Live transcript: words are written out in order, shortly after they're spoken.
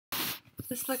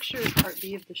This lecture is part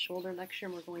B of the shoulder lecture,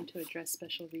 and we're going to address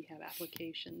special rehab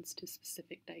applications to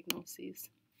specific diagnoses.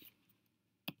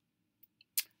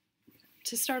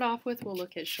 To start off with, we'll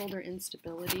look at shoulder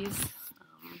instabilities.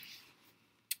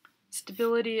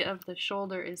 Stability of the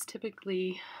shoulder is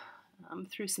typically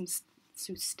through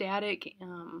static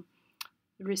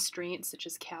restraints such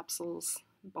as capsules,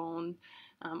 bone,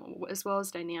 as well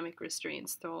as dynamic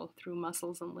restraints through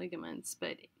muscles and ligaments.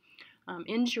 But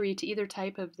injury to either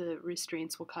type of the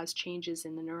restraints will cause changes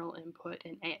in the neural input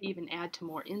and even add to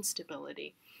more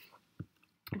instability.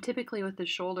 Typically with the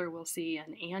shoulder, we'll see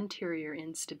an anterior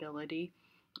instability,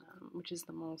 which is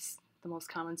the most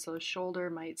common. So the shoulder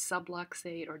might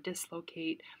subluxate or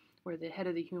dislocate where the head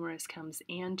of the humerus comes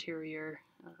anterior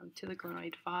to the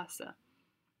glenoid fossa.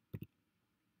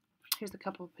 Here's a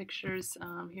couple of pictures.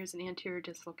 Here's an anterior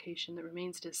dislocation that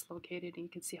remains dislocated, and you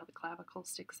can see how the clavicle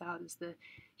sticks out as the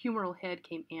humeral head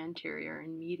came anterior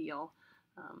and medial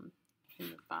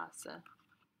in the fossa.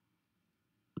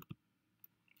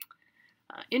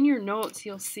 In your notes,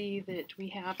 you'll see that we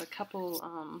have a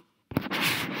couple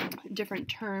different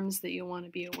terms that you'll want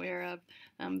to be aware of.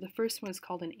 The first one is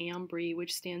called an AMBRE,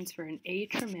 which stands for an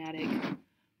atraumatic,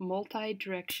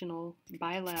 multi-directional,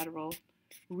 bilateral,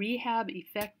 rehab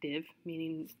effective,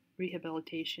 meaning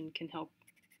rehabilitation can help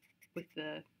with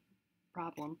the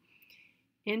problem,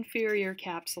 inferior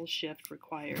capsule shift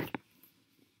required.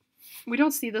 We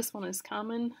don't see this one as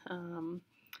common.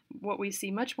 What we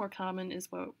see much more common is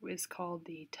what is called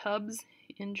the Tubbs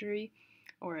injury,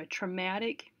 or a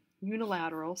traumatic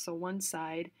unilateral, so one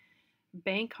side,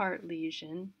 Bankart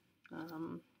lesion,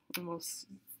 and we'll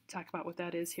talk about what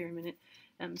that is here in a minute,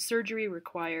 surgery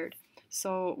required.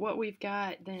 So what we've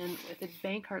got then with a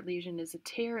Bankart lesion is a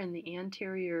tear in the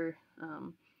anterior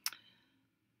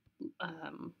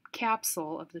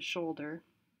capsule of the shoulder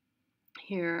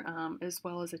here, as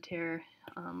well as a tear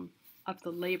of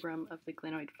the labrum of the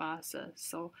glenoid fossa.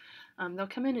 So they'll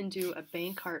come in and do a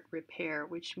Bankart repair,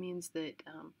 which means that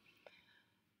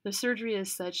the surgery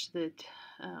is such that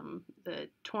the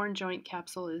torn joint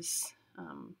capsule is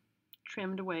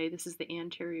trimmed away. This is the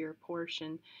anterior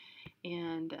portion,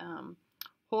 and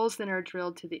holes then are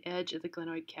drilled to the edge of the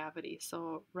glenoid cavity,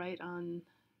 so right on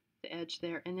the edge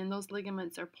there, and then those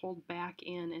ligaments are pulled back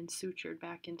in and sutured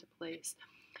back into place.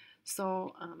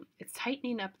 So it's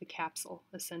tightening up the capsule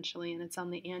essentially, and it's on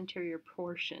the anterior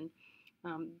portion.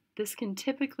 This can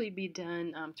typically be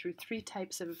done through three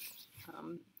types of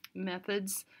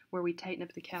methods where we tighten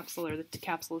up the capsule, or the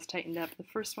capsule is tightened up. The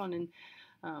first one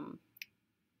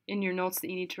in your notes that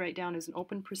you need to write down is an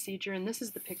open procedure, and this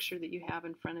is the picture that you have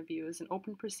in front of you, is an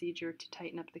open procedure to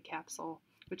tighten up the capsule,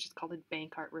 which is called a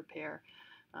Bankart repair.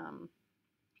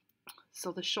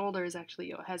 So the shoulder is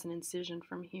actually has an incision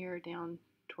from here down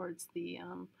towards the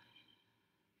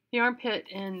armpit,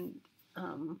 and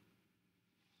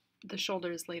the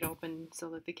shoulder is laid open so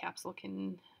that the capsule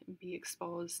can be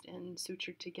exposed and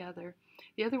sutured together.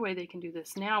 The other way they can do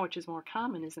this now, which is more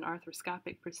common, is an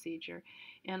arthroscopic procedure.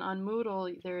 And on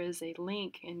Moodle, there is a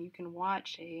link, and you can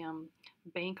watch a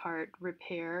Bankart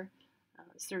repair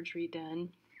surgery done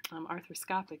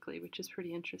arthroscopically, which is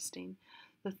pretty interesting.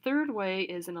 The third way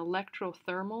is an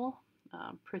electrothermal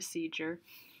procedure.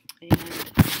 And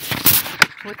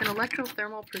with an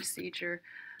electrothermal procedure,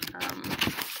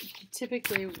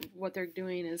 typically what they're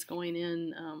doing is going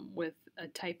in with a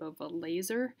type of a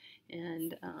laser,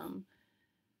 and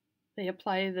they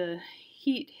apply the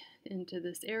heat into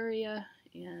this area,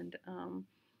 and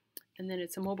then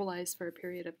it's immobilized for a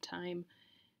period of time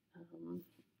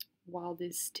while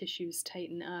these tissues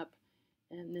tighten up,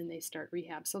 and then they start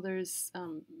rehab. So there's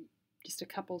just a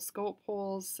couple scope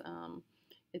holes.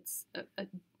 It's a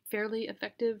fairly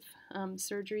effective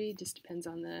surgery, just depends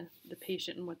on the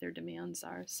patient and what their demands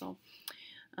are. So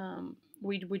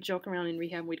we'd joke around in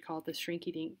rehab, we'd call it the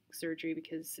shrinky dink surgery,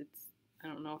 because it's, I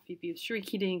don't know if you've used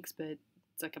shrinky dinks, but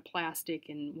it's like a plastic,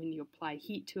 and when you apply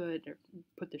heat to it or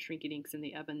put the shrinky dinks in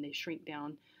the oven, they shrink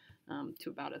down to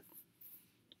about a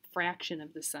fraction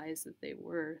of the size that they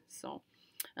were. So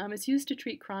it's used to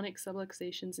treat chronic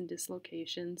subluxations and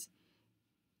dislocations.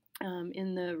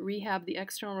 In the rehab, the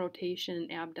external rotation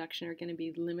and abduction are going to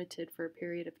be limited for a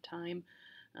period of time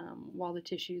while the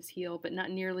tissues heal, but not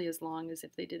nearly as long as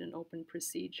if they did an open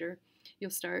procedure.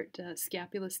 You'll start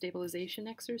scapula stabilization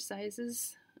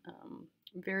exercises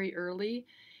very early,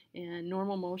 and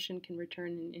normal motion can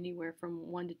return in anywhere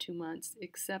from 1 to 2 months,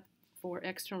 except for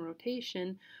external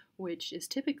rotation, which is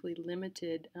typically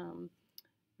limited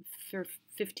for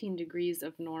 15 degrees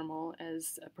of normal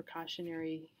as a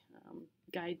precautionary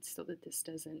guide so that this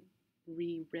doesn't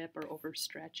re-rip or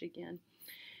overstretch again.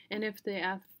 And if the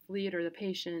athlete or the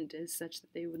patient is such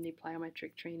that they would need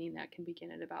plyometric training, that can begin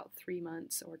at about 3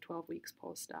 months or 12 weeks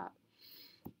post-op.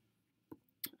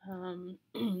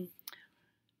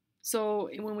 So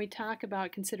when we talk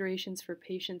about considerations for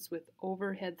patients with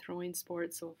overhead throwing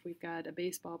sports, so if we've got a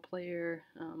baseball player,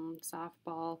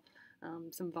 softball,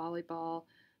 some volleyball,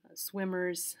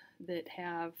 swimmers that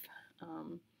have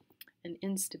an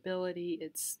instability,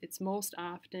 it's most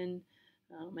often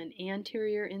an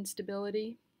anterior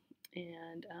instability,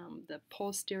 and the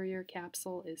posterior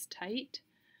capsule is tight,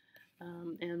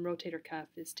 and rotator cuff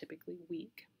is typically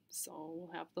weak. So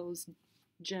we'll have those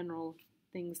general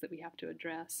things that we have to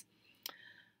address.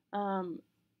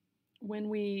 When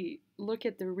we look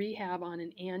at the rehab on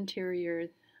an anterior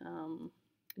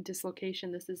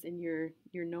dislocation, this is in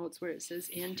your notes where it says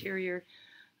anterior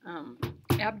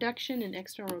abduction and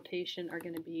external rotation are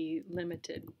going to be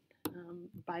limited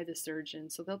by the surgeon.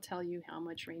 So they'll tell you how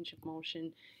much range of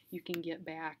motion you can get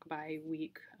back by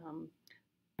week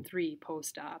 3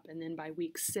 post-op, and then by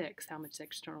week 6 how much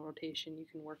external rotation you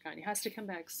can work on. It has to come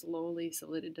back slowly so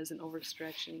that it doesn't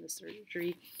overstretch and the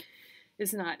surgery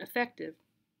is not effective.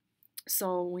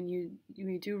 So when you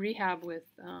do rehab with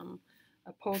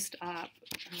a post-op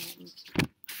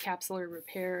capsular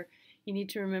repair, you need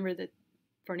to remember that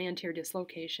for an anterior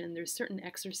dislocation, there's certain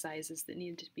exercises that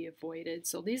need to be avoided.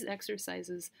 So these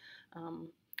exercises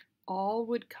all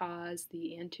would cause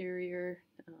the anterior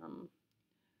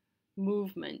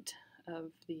movement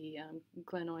of the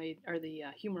glenoid or the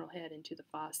humeral head into the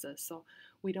fossa. So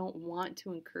we don't want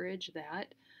to encourage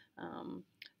that.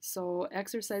 So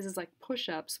exercises like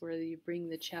push-ups, where you bring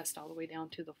the chest all the way down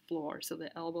to the floor so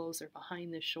the elbows are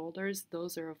behind the shoulders,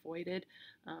 those are avoided.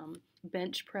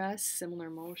 Bench press, similar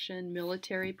motion.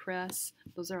 Military press,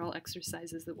 those are all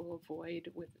exercises that we'll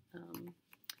avoid with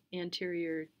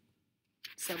anterior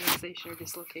subluxation or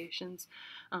dislocations.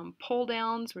 Pull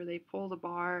downs, where they pull the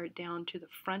bar down to the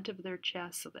front of their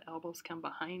chest so the elbows come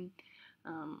behind.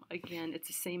 Again, it's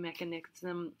the same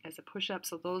mechanism as a push-up,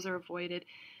 so those are avoided.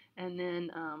 And then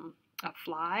a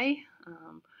fly.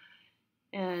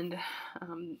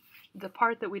 The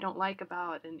part that we don't like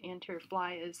about an anterior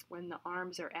fly is when the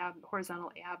arms are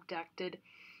horizontally abducted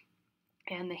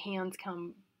and the hands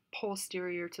come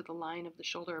posterior to the line of the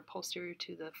shoulder or posterior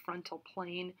to the frontal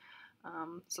plane.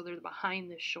 So they're behind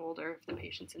the shoulder if the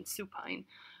patient's in supine.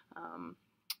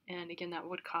 And again, that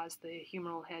would cause the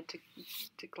humeral head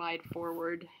to glide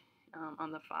forward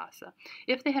on the fossa.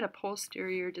 If they had a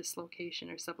posterior dislocation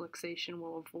or subluxation,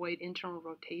 we'll avoid internal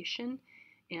rotation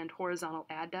and horizontal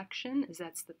adduction, as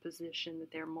that's the position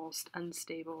that they're most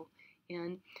unstable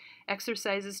in.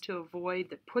 Exercises to avoid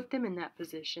that put them in that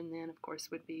position then, of course,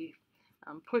 would be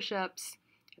push-ups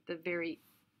at the very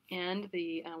end,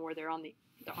 where they're on the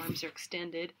arms are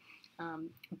extended.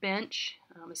 Bench,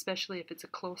 especially if it's a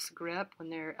close grip, when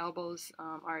their elbows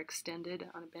are extended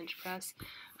on a bench press.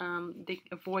 They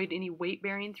avoid any weight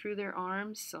bearing through their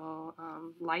arms, so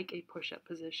like a push-up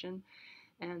position.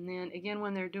 And then again,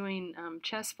 when they're doing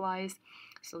chest flies,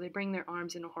 so they bring their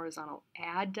arms in a horizontal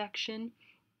adduction,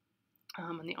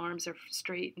 and the arms are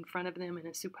straight in front of them in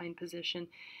a supine position.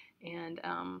 And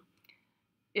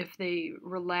if they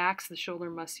relax the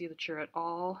shoulder musculature at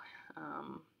all,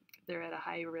 they're at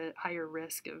a higher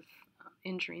risk of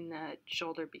injuring that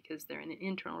shoulder because they're in an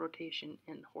internal rotation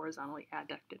and horizontally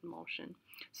adducted motion.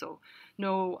 So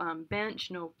no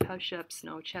bench, no push-ups,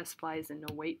 no chest flies, and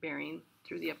no weight bearing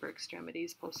through the upper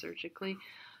extremities post-surgically,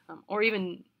 or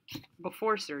even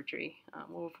before surgery.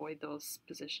 We'll avoid those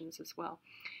positions as well.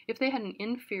 If they had an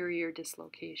inferior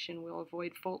dislocation, we'll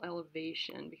avoid full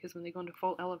elevation, because when they go into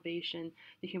full elevation,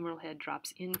 the humeral head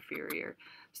drops inferior.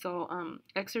 So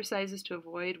exercises to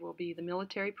avoid will be the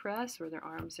military press, where their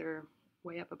arms are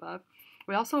way up above.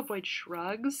 We also avoid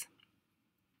shrugs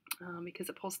because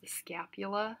it pulls the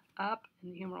scapula up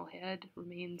and the humeral head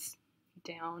remains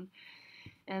down.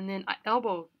 And then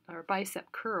elbow or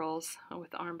bicep curls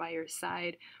with the arm by your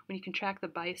side. When you contract the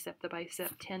bicep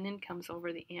tendon comes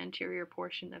over the anterior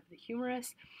portion of the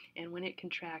humerus, and when it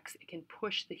contracts, it can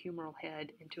push the humeral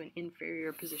head into an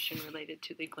inferior position related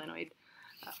to the glenoid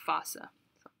fossa.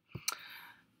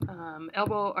 So,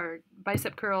 elbow or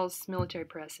bicep curls, military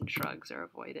press, and shrugs are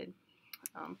avoided.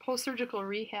 Post-surgical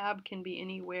rehab can be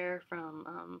anywhere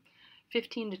from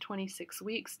 15 to 26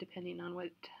 weeks, depending on what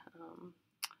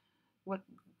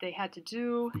they had to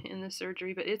do in the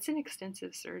surgery, but it's an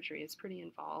extensive surgery. It's pretty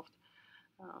involved.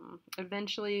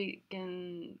 Eventually,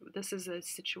 again, this is a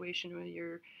situation where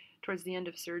you're towards the end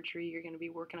of surgery, you're going to be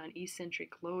working on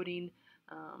eccentric loading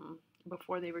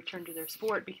before they return to their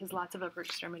sport, because lots of upper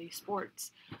extremity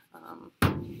sports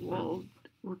will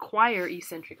require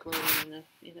eccentric loading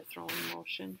in a throwing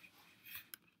motion.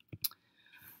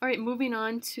 All right, moving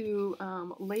on to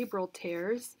labral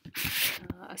tears.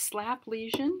 A slap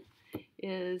lesion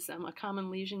is a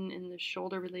common lesion in the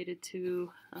shoulder related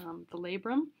to the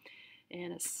labrum.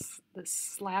 And the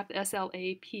SLAP,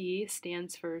 S-L-A-P,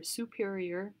 stands for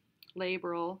superior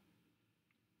labral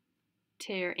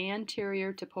tear,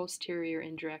 anterior to posterior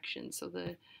in direction. So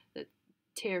the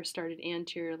tear started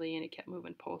anteriorly and it kept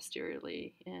moving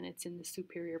posteriorly, and it's in the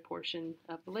superior portion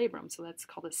of the labrum. So that's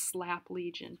called a SLAP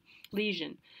lesion.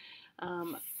 The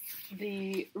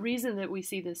reason that we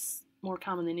see this more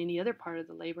common than any other part of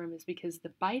the labrum is because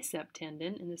the bicep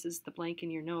tendon, and this is the blank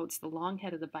in your notes, the long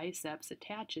head of the biceps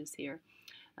attaches here.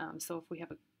 So if we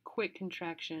have a quick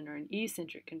contraction or an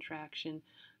eccentric contraction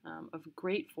of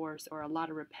great force or a lot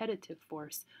of repetitive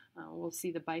force, we'll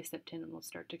see the bicep tendon will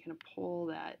start to kind of pull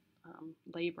that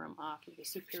labrum off of the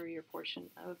superior portion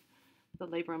of the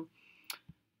labrum.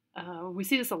 We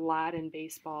see this a lot in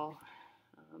baseball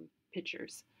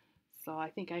pitchers. So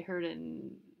I think I heard a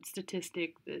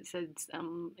statistic that said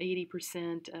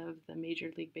 80% of the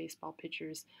Major League Baseball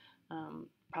pitchers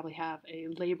probably have a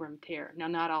labrum tear. Now,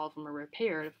 not all of them are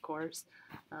repaired, of course,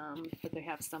 but they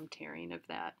have some tearing of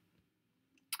that.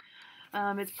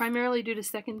 It's primarily due to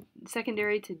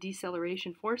secondary to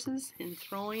deceleration forces in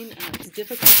throwing. It's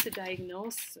difficult to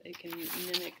diagnose. It can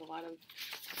mimic a lot of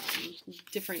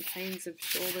different kinds of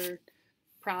shoulder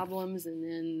problems, and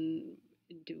then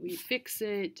do we fix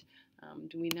it?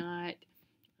 Do we not?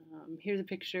 Here's a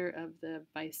picture of the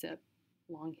bicep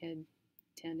long head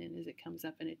tendon as it comes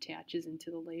up and attaches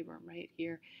into the labrum right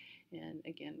here. And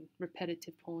again,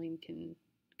 repetitive pulling can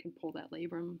pull that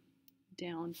labrum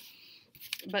down.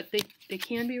 But they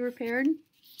can be repaired.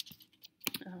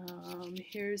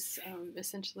 Here's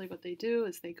essentially what they do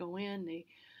is they go in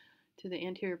to the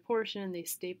anterior portion, they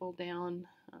staple down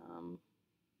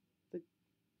the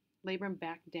labrum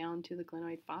back down to the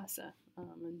glenoid fossa,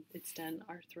 and it's done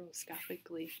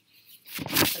arthroscopically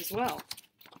as well.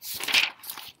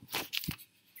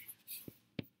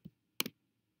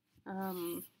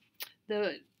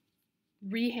 The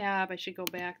rehab, I should go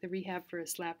back, the rehab for a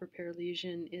SLAP repair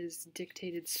lesion is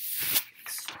dictated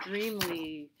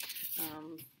extremely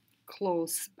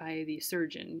close by the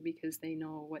surgeon because they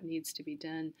know what needs to be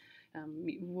done.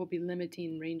 We'll be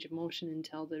limiting range of motion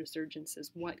until the surgeon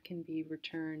says what can be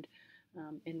returned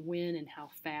and when and how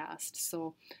fast.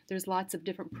 So there's lots of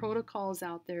different protocols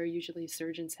out there. Usually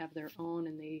surgeons have their own,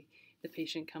 and the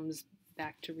patient comes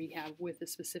back to rehab with a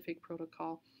specific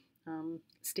protocol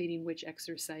stating which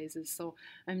exercises. So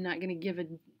I'm not going to give a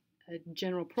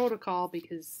general protocol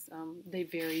because they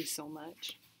vary so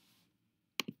much.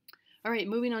 All right,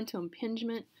 moving on to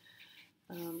impingement.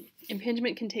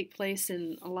 Impingement can take place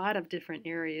in a lot of different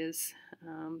areas.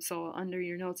 So under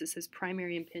your notes it says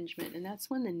primary impingement, and that's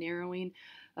when the narrowing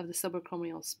of the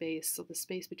subacromial space, so the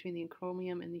space between the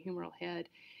acromion and the humeral head,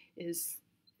 is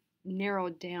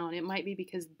narrowed down. It might be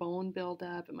because bone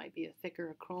buildup, it might be a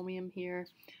thicker acromion here,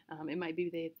 it might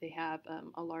be they have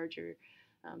a larger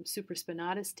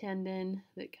supraspinatus tendon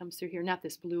that comes through here, not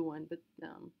this blue one, but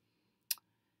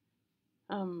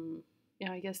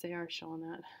yeah, I guess they are showing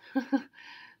that.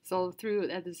 So through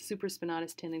the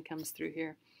supraspinatus tendon comes through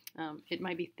here. It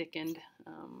might be thickened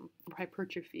or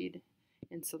hypertrophied,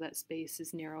 and so that space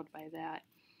is narrowed by that.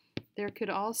 There could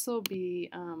also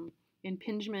be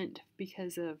impingement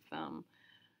because of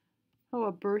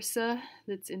a bursa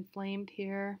that's inflamed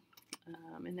here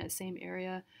in that same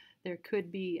area. There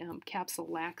could be capsule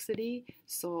laxity,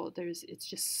 so it's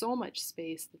just so much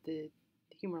space that the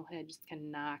humeral head just kind of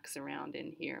knocks around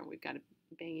in here. We've got a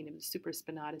banging of the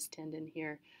supraspinatus tendon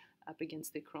here up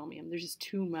against the acromion. There's just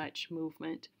too much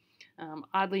movement.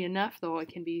 Oddly enough, though, it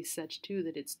can be such too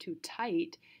that it's too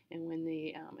tight, and when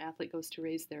the athlete goes to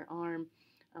raise their arm,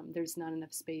 there's not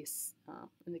enough space,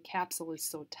 and the capsule is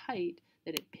so tight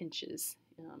that it pinches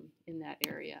in that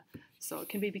area. So it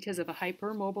can be because of a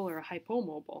hypermobile or a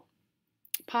hypomobile.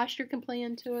 Posture can play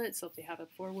into it. So if they have a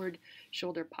forward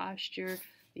shoulder posture,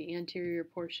 the anterior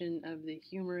portion of the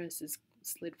humerus is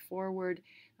slid forward.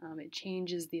 It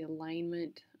changes the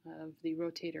alignment of the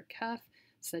rotator cuff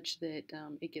such that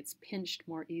it gets pinched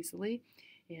more easily.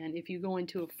 And if you go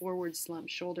into a forward slump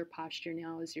shoulder posture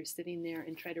now as you're sitting there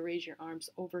and try to raise your arms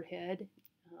overhead,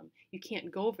 you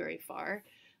can't go very far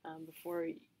before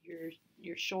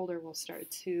your shoulder will start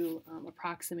to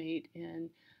approximate and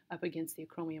up against the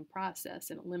acromion process,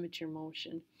 and it limits your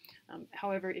motion.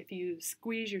 However, if you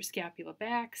squeeze your scapula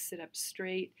back, sit up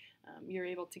straight, you're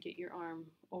able to get your arm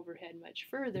overhead much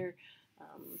further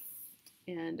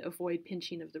and avoid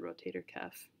pinching of the rotator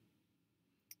cuff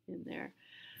in there.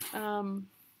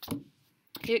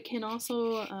 It can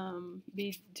also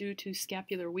be due to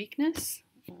scapular weakness.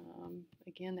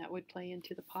 Again, that would play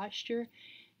into the posture.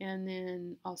 And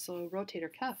then also rotator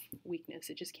cuff weakness.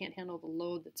 It just can't handle the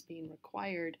load that's being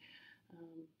required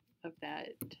of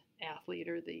that athlete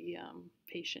or the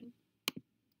patient.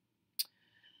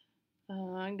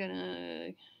 I'm going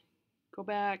to go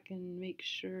back and make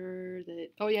sure that,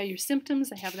 oh yeah, your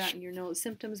symptoms, I have that in your notes.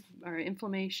 Symptoms are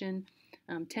inflammation,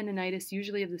 tendinitis,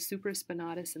 usually of the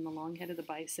supraspinatus and the long head of the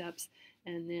biceps,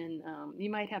 and then you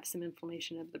might have some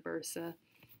inflammation of the bursa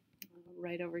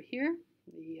right over here.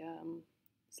 The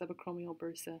subacromial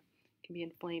bursa can be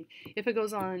inflamed. If it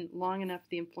goes on long enough,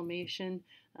 the inflammation,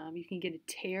 you can get a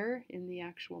tear in the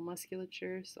actual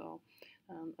musculature. So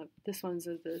this one's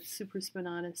of the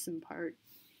supraspinatus and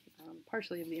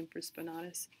partially of the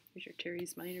infraspinatus. There's your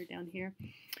teres minor down here.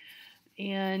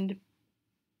 And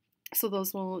so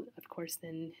those will, of course,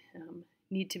 then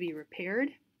need to be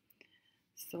repaired.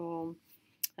 So,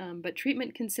 but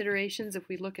treatment considerations, if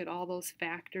we look at all those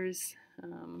factors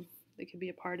that could be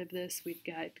a part of this, we've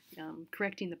got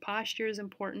correcting the posture is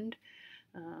important.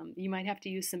 You might have to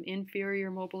use some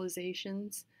inferior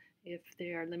mobilizations if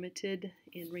they are limited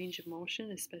in range of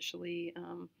motion, especially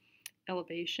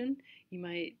elevation. You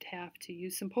might have to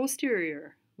use some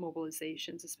posterior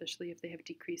mobilizations, especially if they have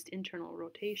decreased internal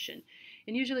rotation.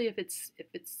 And usually if it's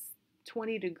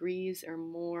 20 degrees or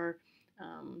more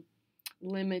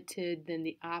limited than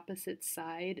the opposite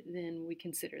side, then we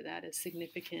consider that a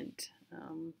significant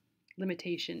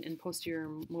limitation, and posterior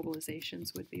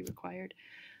mobilizations would be required.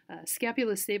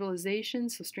 Scapular stabilization,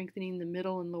 so strengthening the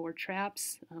middle and lower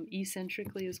traps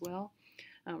eccentrically as well.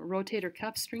 Rotator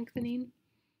cuff strengthening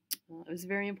is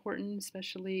very important,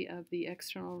 especially of the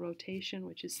external rotation,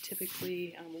 which is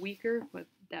typically weaker, with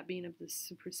that being of the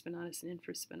supraspinatus and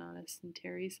infraspinatus and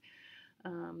teres.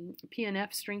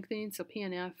 PNF strengthening, so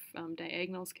PNF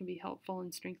diagonals can be helpful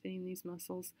in strengthening these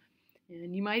muscles.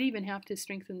 And you might even have to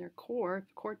strengthen their core.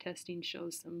 Core testing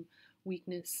shows some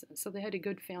weakness, so they had a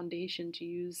good foundation to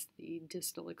use the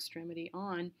distal extremity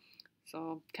on.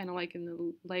 So kind of like in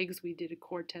the legs, we did a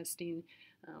core testing.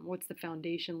 What's the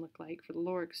foundation look like for the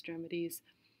lower extremities?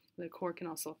 The core can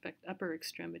also affect upper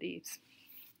extremities.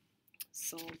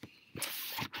 So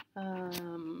I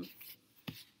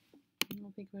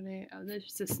don't think what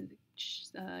there's this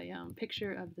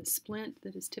picture of the splint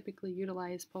that is typically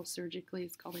utilized post-surgically.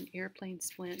 It's called an airplane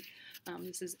splint.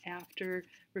 This is after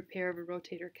repair of a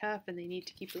rotator cuff, and they need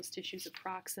to keep those tissues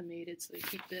approximated, so they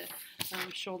keep the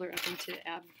shoulder up into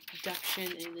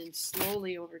abduction, and then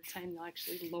slowly over time they'll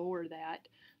actually lower that.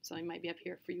 So I might be up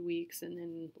here a few weeks and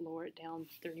then lower it down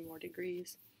 30 more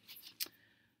degrees.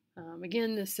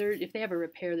 Again, if they have a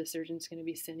repair, the surgeon's going to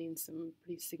be sending some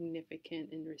pretty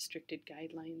significant and restricted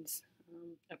guidelines,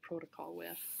 a protocol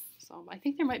with. So I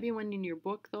think there might be one in your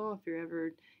book, though, if you're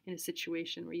ever in a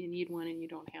situation where you need one and you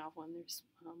don't have one. There's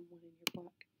one in your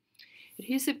book.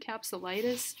 Adhesive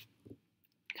capsulitis,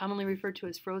 commonly referred to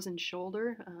as frozen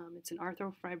shoulder. It's an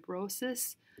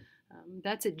arthrofibrosis.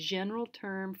 That's a general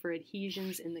term for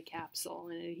adhesions in the capsule.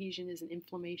 And an adhesion is an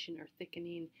inflammation or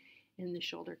thickening in the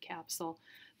shoulder capsule.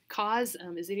 The cause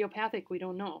is idiopathic. We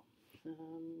don't know.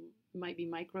 It might be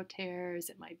micro tears.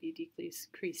 It might be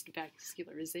decreased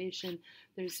vascularization.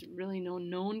 There's really no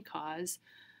known cause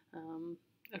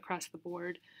across the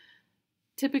board.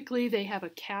 Typically, they have a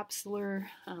capsular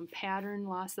pattern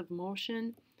loss of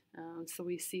motion. So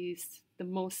we see the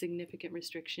most significant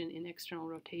restriction in external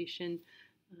rotation,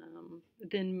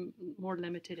 then more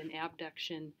limited in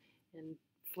abduction and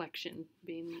flexion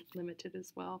being limited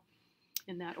as well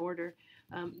in that order.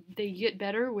 They get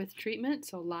better with treatment,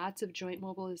 so lots of joint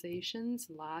mobilizations,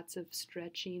 lots of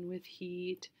stretching with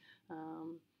heat.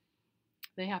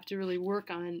 They have to really work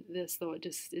on this, though it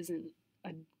just isn't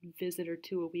a visit or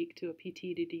two a week to a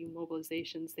PT to do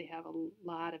mobilizations. They have a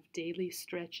lot of daily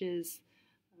stretches,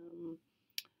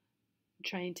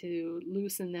 trying to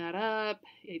loosen that up.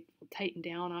 It will tighten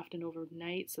down often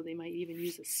overnight, so they might even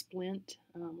use a splint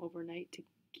overnight to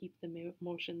keep the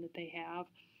motion that they have.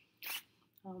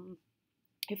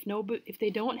 If they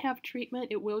don't have treatment,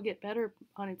 it will get better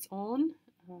on its own,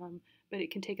 but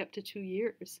it can take up to 2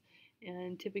 years.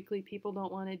 And typically people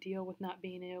don't want to deal with not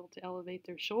being able to elevate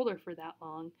their shoulder for that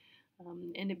long,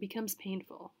 and it becomes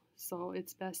painful. So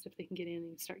it's best if they can get in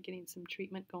and start getting some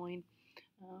treatment going,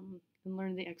 and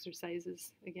learn the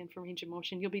exercises, again, for range of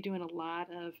motion. You'll be doing a lot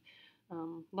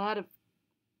of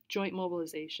joint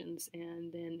mobilizations,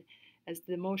 and then as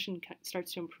the motion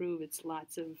starts to improve, it's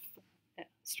lots of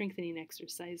strengthening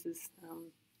exercises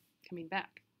coming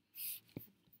back.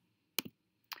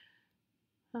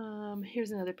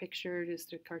 Here's another picture,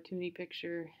 just a cartoony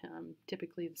picture.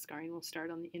 Typically the scarring will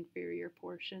start on the inferior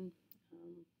portion,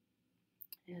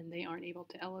 and they aren't able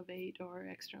to elevate or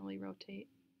externally rotate.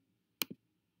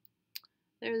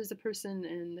 There's a person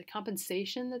in the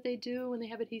compensation that they do when they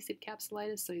have adhesive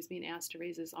capsulitis. So he's being asked to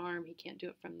raise his arm. He can't do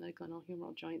it from the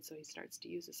glenohumeral joint, so he starts to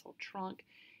use his whole trunk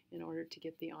in order to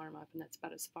get the arm up, and that's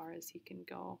about as far as he can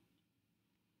go.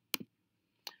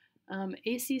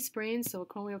 AC sprains, so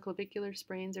acromioclavicular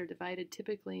sprains, are divided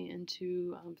typically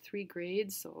into 3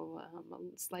 grades. So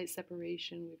a slight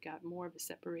separation, we've got more of a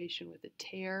separation with a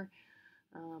tear,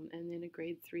 and then a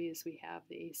grade 3 is we have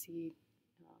the AC.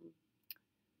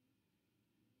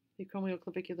 The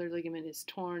acromioclavicular ligament is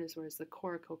torn, as well as the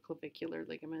coracoclavicular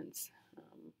ligaments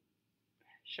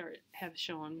have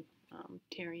shown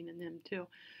tearing in them too.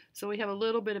 So we have a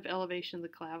little bit of elevation of the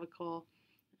clavicle.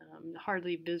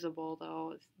 Hardly visible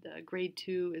though. The grade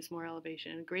 2 is more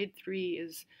elevation, and grade 3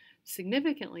 is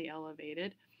significantly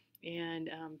elevated. And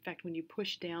in fact, when you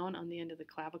push down on the end of the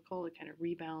clavicle, it kind of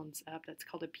rebounds up. That's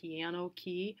called a piano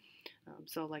key.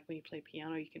 So like when you play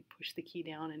piano, you can push the key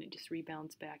down and it just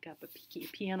rebounds back up, a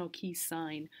piano key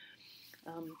sign.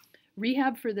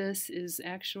 Rehab for this is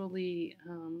actually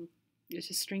it's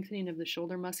just strengthening of the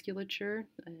shoulder musculature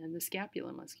and the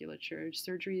scapula musculature.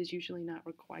 Surgery is usually not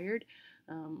required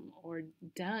or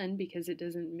done because it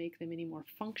doesn't make them any more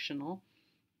functional.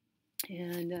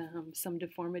 And some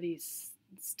deformities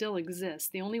still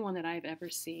exist. The only one that I've ever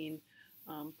seen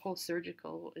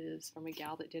post-surgical is from a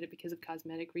gal that did it because of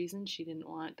cosmetic reasons. She didn't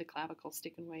want the clavicle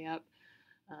sticking way up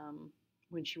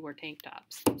when she wore tank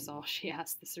tops. So she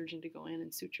asked the surgeon to go in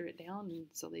and suture it down, and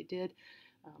so they did.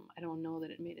 I don't know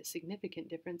that it made a significant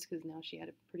difference because now she had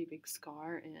a pretty big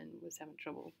scar and was having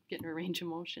trouble getting her range of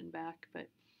motion back. But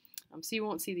so you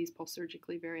won't see these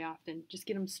post-surgically very often. Just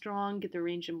get them strong, get their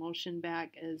range of motion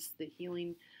back as the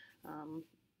healing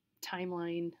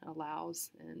timeline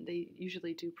allows, and they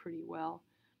usually do pretty well.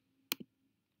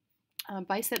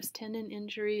 Biceps tendon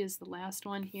injury is the last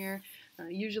one here.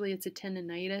 Usually it's a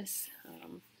tendonitis.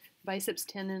 Biceps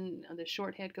tendon, the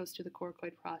short head goes to the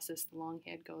coracoid process, the long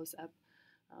head goes up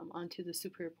onto the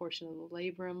superior portion of the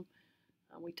labrum.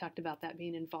 We talked about that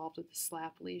being involved with the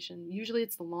SLAP lesion. Usually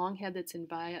it's the long head that's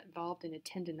involved in a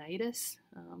tendonitis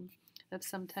of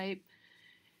some type.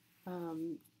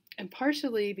 And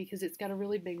partially because it's got a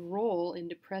really big role in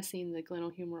depressing the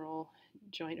glenohumeral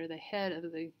joint or the head of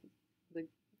the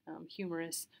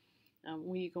humerus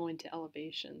when you go into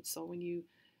elevation. So when you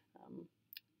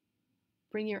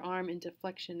bring your arm into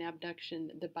flexion,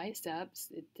 abduction, the biceps,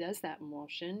 it does that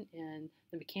motion, and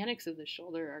the mechanics of the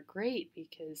shoulder are great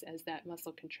because as that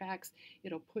muscle contracts,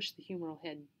 it'll push the humeral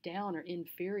head down or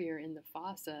inferior in the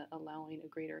fossa, allowing a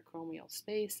greater acromial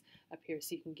space up here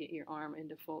so you can get your arm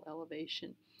into full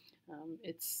elevation.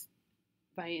 It's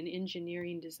by an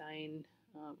engineering design,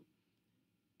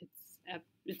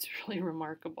 it's really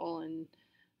remarkable, and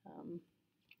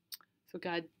so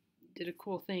God did a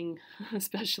cool thing,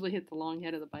 especially at the long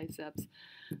head of the biceps.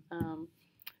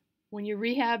 When you're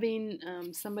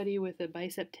rehabbing somebody with a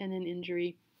bicep tendon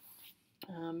injury,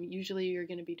 usually you're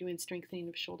going to be doing strengthening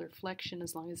of shoulder flexion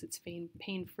as long as it's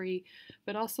pain-free,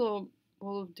 but also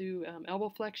we'll do elbow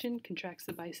flexion, contracts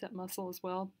the bicep muscle as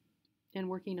well, and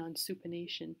working on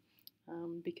supination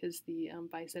because the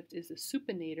biceps is a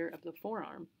supinator of the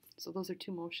forearm. So those are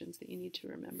 2 motions that you need to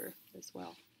remember as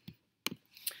well.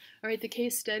 All right, the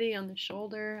case study on the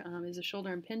shoulder is a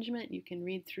shoulder impingement. You can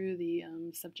read through the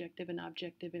subjective and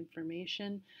objective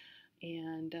information,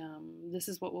 and this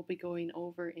is what we'll be going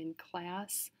over in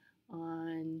class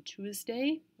on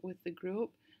Tuesday with the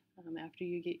group after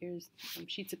you get your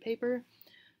sheets of paper.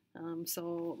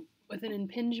 So with an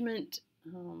impingement,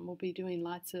 we'll be doing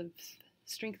lots of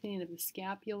strengthening of the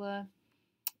scapula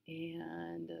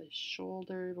and the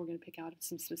shoulder. We're going to pick out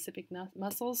some specific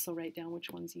muscles, so write down which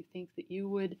ones you think that you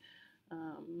would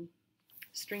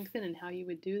strengthen and how you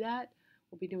would do that.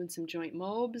 We'll be doing some joint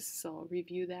mobs, so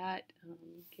review that in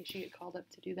case you get called up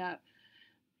to do that.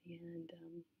 And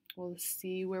we'll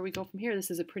see where we go from here.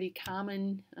 This is a pretty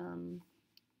common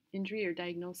injury or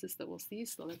diagnosis that we'll see,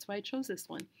 so that's why I chose this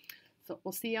one. So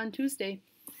we'll see you on Tuesday.